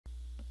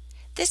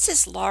This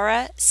is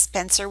Laura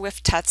Spencer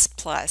with Tuts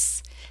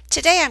Plus.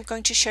 Today I'm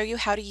going to show you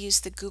how to use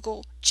the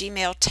Google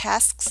Gmail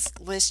Tasks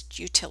List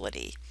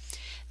utility.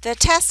 The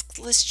Task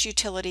List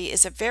utility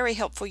is a very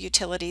helpful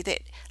utility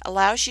that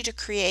allows you to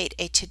create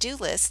a to-do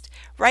list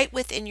right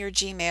within your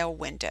Gmail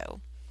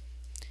window.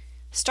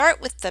 Start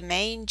with the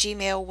main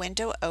Gmail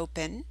window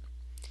open,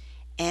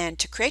 and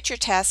to create your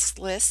task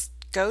list,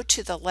 go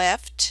to the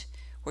left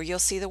where you'll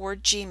see the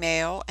word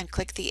Gmail and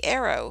click the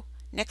arrow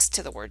next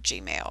to the word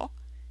Gmail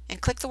and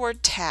click the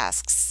word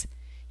Tasks.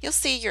 You'll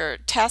see your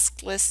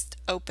task list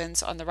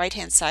opens on the right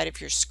hand side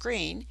of your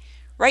screen.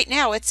 Right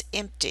now it's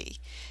empty,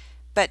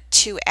 but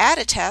to add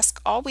a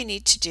task, all we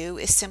need to do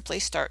is simply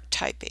start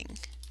typing.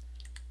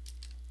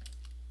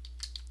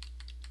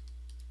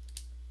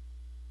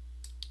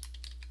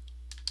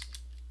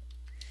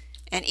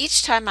 And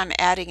each time I'm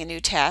adding a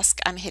new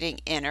task, I'm hitting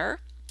enter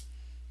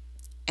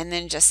and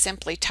then just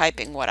simply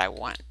typing what I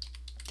want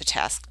the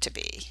task to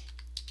be.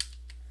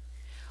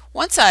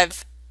 Once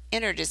I've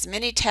entered as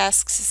many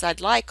tasks as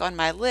I'd like on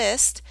my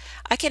list,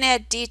 I can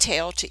add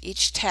detail to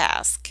each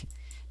task.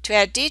 To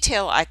add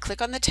detail, I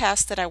click on the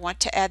task that I want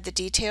to add the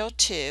detail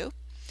to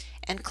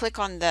and click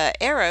on the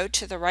arrow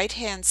to the right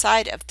hand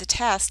side of the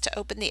task to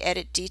open the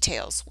Edit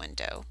Details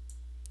window.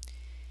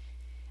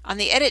 On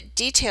the Edit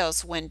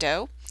Details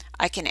window,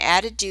 I can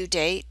add a due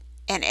date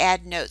and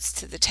add notes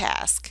to the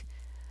task.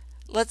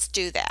 Let's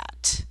do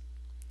that.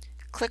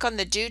 Click on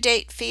the due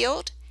date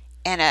field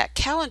and a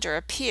calendar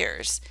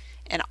appears,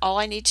 and all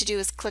I need to do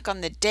is click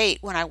on the date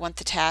when I want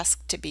the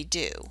task to be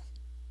due.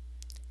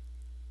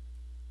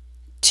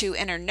 To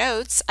enter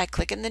notes, I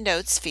click in the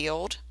notes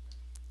field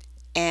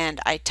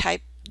and I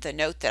type the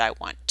note that I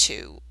want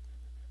to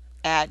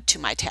add to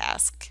my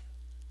task.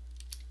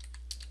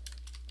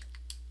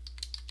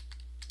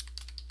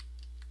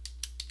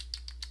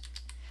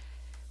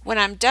 When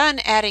I'm done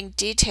adding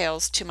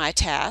details to my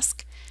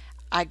task,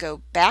 I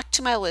go back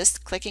to my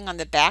list, clicking on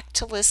the Back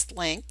to List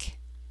link,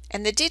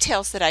 and the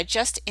details that I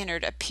just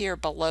entered appear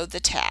below the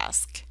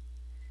task.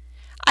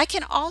 I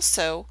can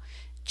also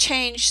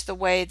change the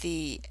way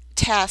the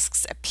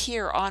tasks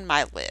appear on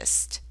my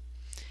list.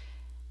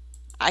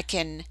 I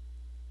can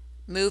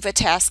move a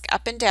task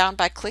up and down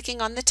by clicking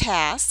on the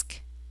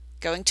task,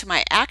 going to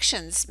my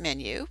Actions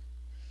menu,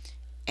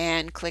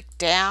 and click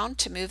down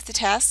to move the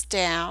task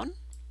down,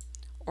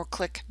 or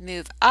click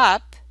Move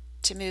Up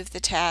to move the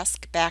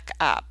task back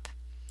up.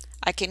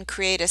 I can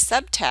create a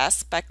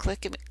subtask by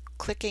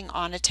clicking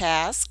on a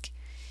task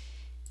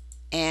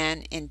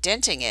and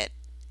indenting it,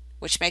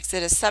 which makes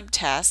it a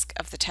subtask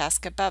of the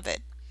task above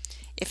it.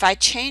 If I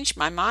change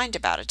my mind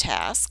about a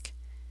task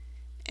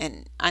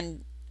and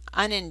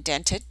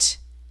unindent it,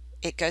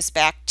 it goes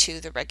back to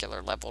the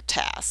regular level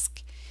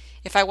task.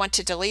 If I want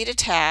to delete a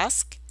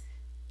task,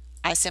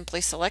 I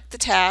simply select the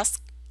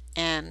task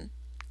and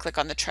click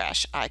on the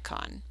trash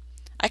icon.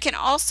 I can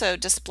also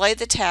display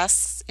the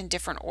tasks in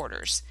different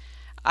orders.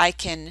 I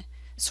can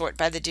sort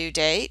by the due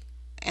date,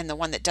 and the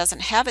one that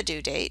doesn't have a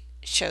due date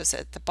shows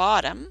at the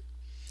bottom.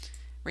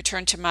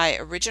 Return to my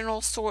original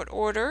sort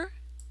order.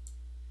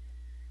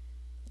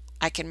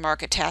 I can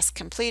mark a task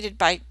completed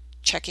by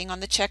checking on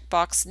the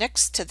checkbox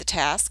next to the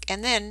task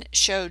and then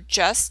show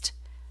just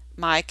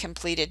my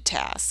completed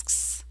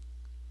tasks.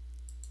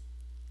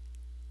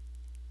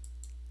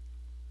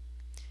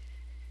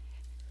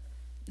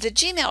 The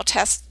Gmail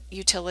Task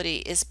utility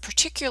is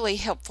particularly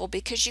helpful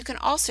because you can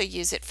also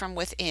use it from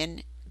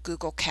within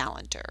Google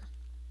Calendar.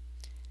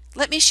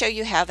 Let me show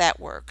you how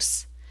that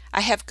works. I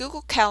have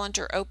Google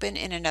Calendar open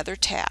in another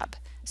tab,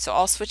 so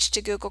I'll switch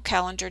to Google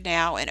Calendar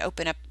now and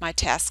open up my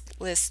task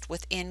list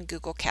within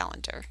Google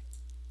Calendar.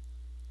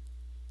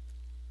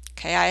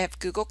 Okay, I have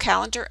Google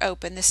Calendar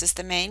open. This is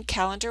the main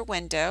calendar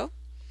window.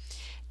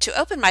 To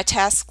open my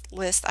task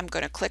list, I'm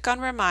going to click on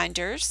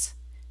Reminders,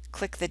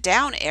 click the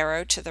down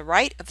arrow to the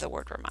right of the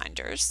word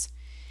Reminders,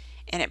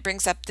 and it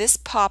brings up this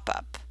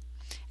pop-up.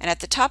 And at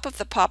the top of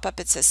the pop-up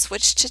it says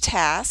Switch to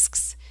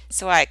Tasks.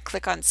 So I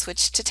click on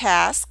Switch to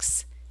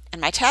Tasks, and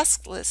my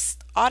task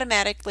list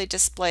automatically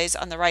displays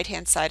on the right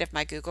hand side of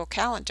my Google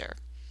Calendar.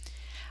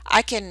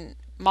 I can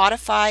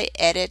modify,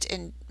 edit,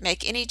 and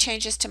make any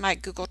changes to my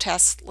Google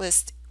Task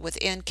list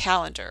within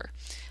Calendar.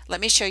 Let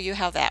me show you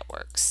how that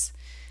works.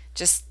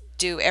 Just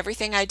do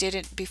everything I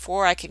did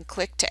before. I can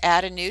click to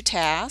add a new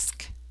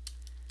task.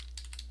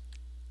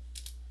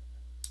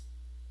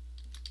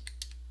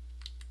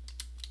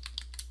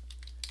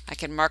 I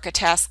can mark a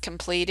task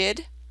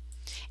completed.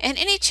 And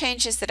any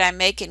changes that I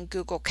make in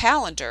Google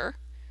Calendar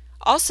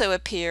also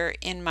appear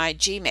in my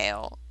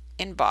Gmail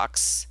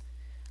inbox.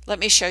 Let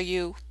me show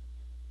you.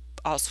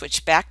 I'll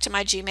switch back to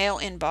my Gmail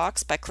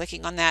inbox by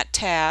clicking on that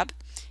tab,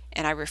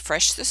 and I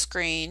refresh the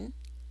screen.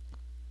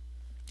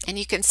 And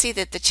you can see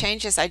that the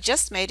changes I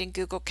just made in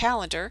Google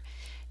Calendar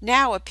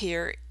now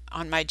appear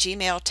on my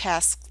Gmail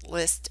task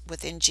list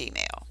within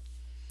Gmail.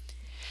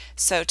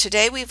 So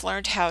today we've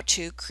learned how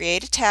to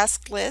create a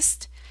task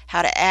list,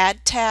 how to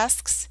add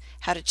tasks,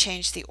 how to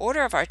change the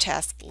order of our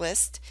task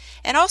list,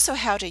 and also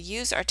how to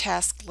use our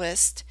task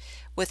list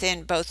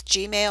within both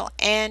Gmail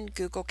and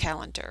Google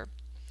Calendar.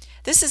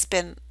 This has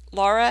been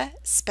Laura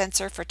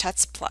Spencer for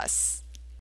Tuts Plus.